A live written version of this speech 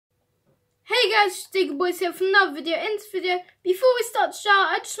Hey guys, Sticker Boys here from another video. In this video, before we start the show,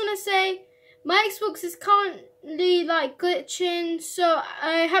 I just want to say my Xbox is currently like glitching, so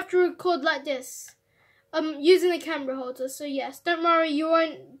I have to record like this. Using a camera holder. So yes, don't worry,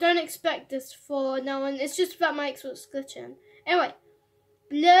 don't expect this for now on. It's just about my Xbox glitching. Anyway,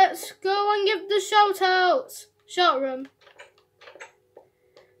 let's go and give the shout outs. Shout room.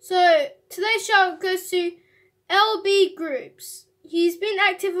 So today's shout goes to LB Groups. He's been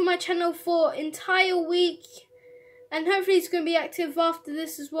active on my channel for entire week, and hopefully he's going to be active after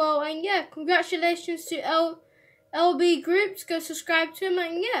this as well. And yeah, congratulations to LB Groups. Go subscribe to him,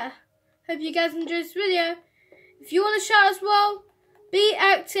 and yeah, hope you guys enjoyed this video. If you want to shout as well, be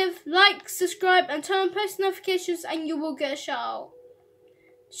active, like, subscribe, and turn on post notifications, and you will get a shout out.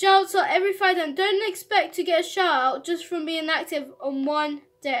 Shoutouts are every Friday, and don't expect to get a shout out just from being active on one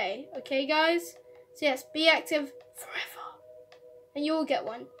day. Okay, guys? So yes, be active forever, and you will get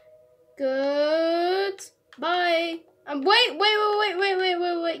one. Good. Bye. And wait.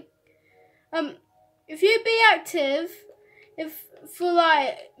 If you be active, for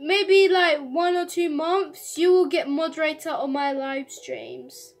like maybe like 1 or 2 months, you will get moderator on my live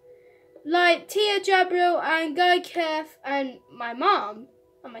streams. Like Tia Jabril and Guy Kev and my mom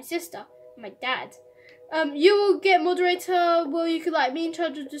and my sister and my dad. You will get moderator where you could like be in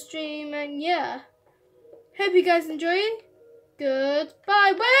charge of the stream, and yeah. Hope you guys enjoy.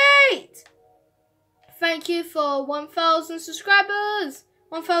 Goodbye. Wait! Thank you for 1,000 subscribers.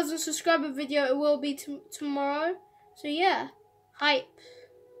 1,000 subscriber video. It will be tomorrow. So yeah. Hype.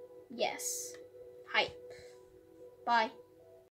 Yes. Hype. Bye.